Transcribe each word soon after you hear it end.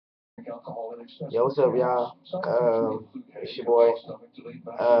Yo, what's up, y'all? It's your boy.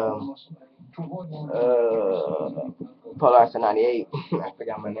 Um, Polo 98. I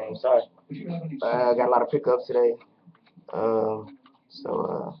forgot my name. Sorry. Got a lot of pickups today. I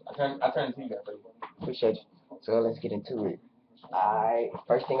turned to you guys. Appreciate you. So let's get into it. Alright,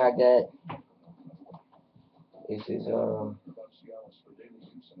 first thing I got is this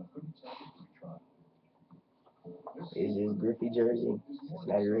Griffey jersey.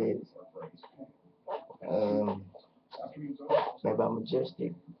 Cincinnati Reds. Um, made by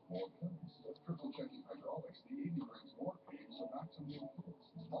Majestic.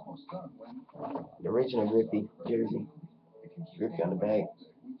 The original Griffey jersey. Griffey on the back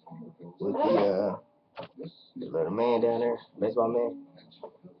with the little man down there, baseball man.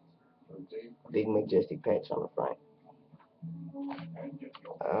 Big Majestic patch on the front.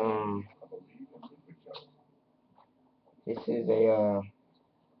 This is a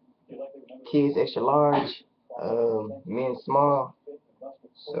kids extra large, men small.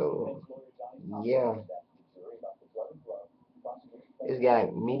 So yeah, it's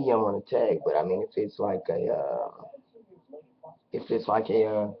got medium on the tag, but I mean if it's like an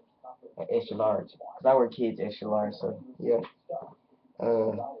extra large, cause I wear kids extra large, so yeah.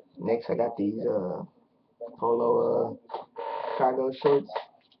 Uh, next I got these polo cargo shorts.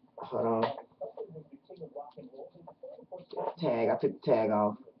 Hold on, tag. I took the tag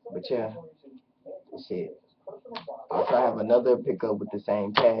off, but yeah, shit. Also, I have another pickup with the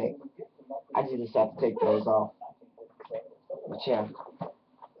same tag. I just have to take those off. But yeah.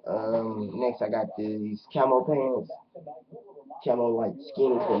 Next I got these camo pants. Camo like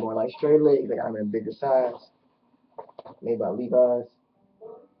skinny, but more like straight legs. I got them in a bigger size. Made by Levi's.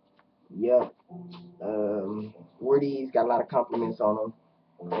 Yep. Wore these, got a lot of compliments on them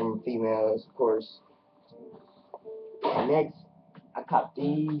from females, of course. And next, I copped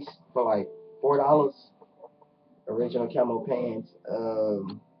these for like $4. Original camo pants.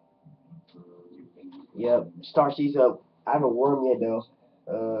 Yep. Starch these up. I haven't worn them yet though.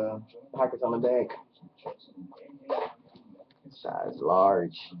 Pockets on the back. Size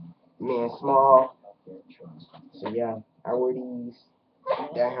large. Men small. So yeah, I wear these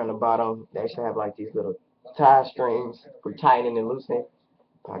down here on the bottom. They actually have like these little tie strings for tightening and loosening.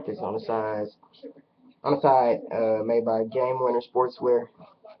 Pockets on the sides. On the side, made by Game Winner Sportswear.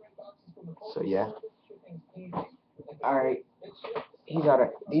 So yeah. All right. These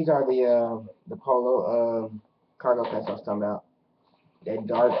are the polo cargo pants I was talking about. That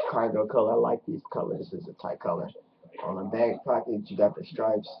dark cargo color. I like these colors. This is a tight color. On the back pocket, you got the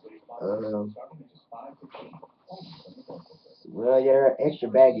stripes. Well, yeah, they're extra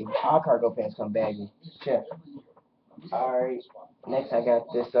baggy. All cargo pants come baggy. Check. All right. Next, I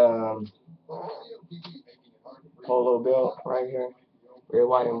got this polo belt right here. Red,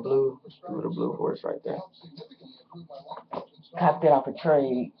 white, and blue. With a blue horse right there. Copped it off a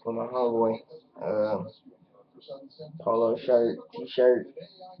trade with my homeboy. Um, Polo shirt, t-shirt.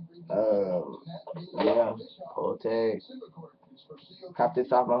 Um, yeah, polo tag. Copped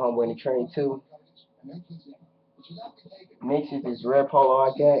this off my homeboy in the trade too. Next is this red polo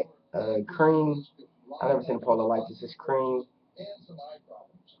I got. Cream. I never seen a polo like this. It's cream.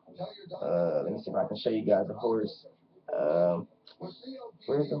 Let me see if I can show you guys the horse. Um,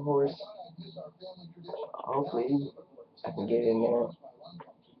 where's the horse? Hopefully I can get it in there.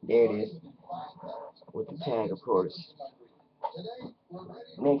 There it is. With the tag, of course.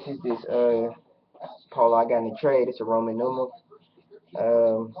 Next is this polo I got in the trade. It's a Roman numeral.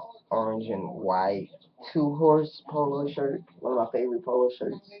 Orange and white. Two horse polo shirt. One of my favorite polo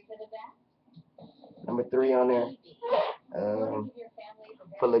shirts. Number 3 on there.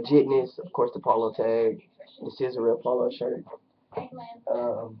 For legitness, of course, the polo tag. This is a real polo shirt.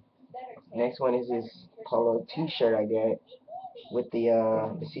 Next one is this polo t-shirt I got with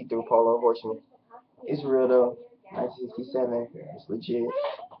the see-through polo horseman. It's real though. 1967. It's legit.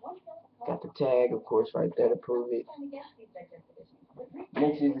 Got the tag, of course, right there to prove it.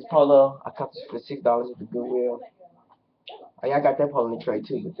 Next is this polo. I got this for $6 at the Goodwill. Oh yeah, I got that polo in the tray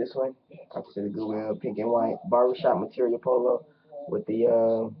too, but this one, I got this at the Goodwill, pink and white, barbershop material polo with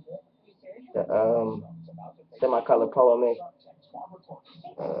the semi-color polo neck.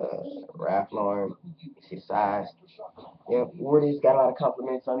 Ralph Lauren. You see the size. Yep, Woody's got a lot of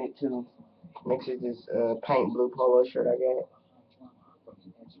compliments on it too. Next is this paint blue polo shirt I got.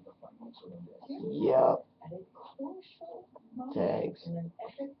 Yep. Tags.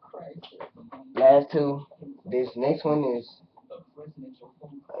 Last two. This next one is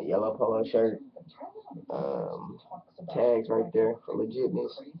a yellow polo shirt. Tags right there for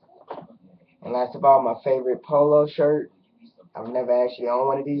legitness. And last of all, my favorite polo shirt. I've never actually owned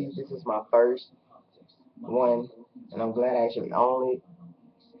one of these. This is my first one, and I'm glad I actually own it.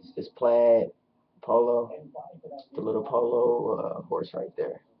 It's this plaid polo, the little polo horse right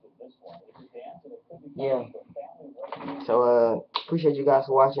there. Yeah. So appreciate you guys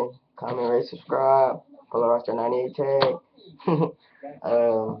for watching. Comment, rate, subscribe. Follow Roster 98 tag.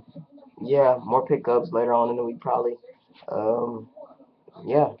 Yeah, more pickups later on in the week probably.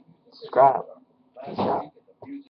 Yeah, subscribe. Peace out.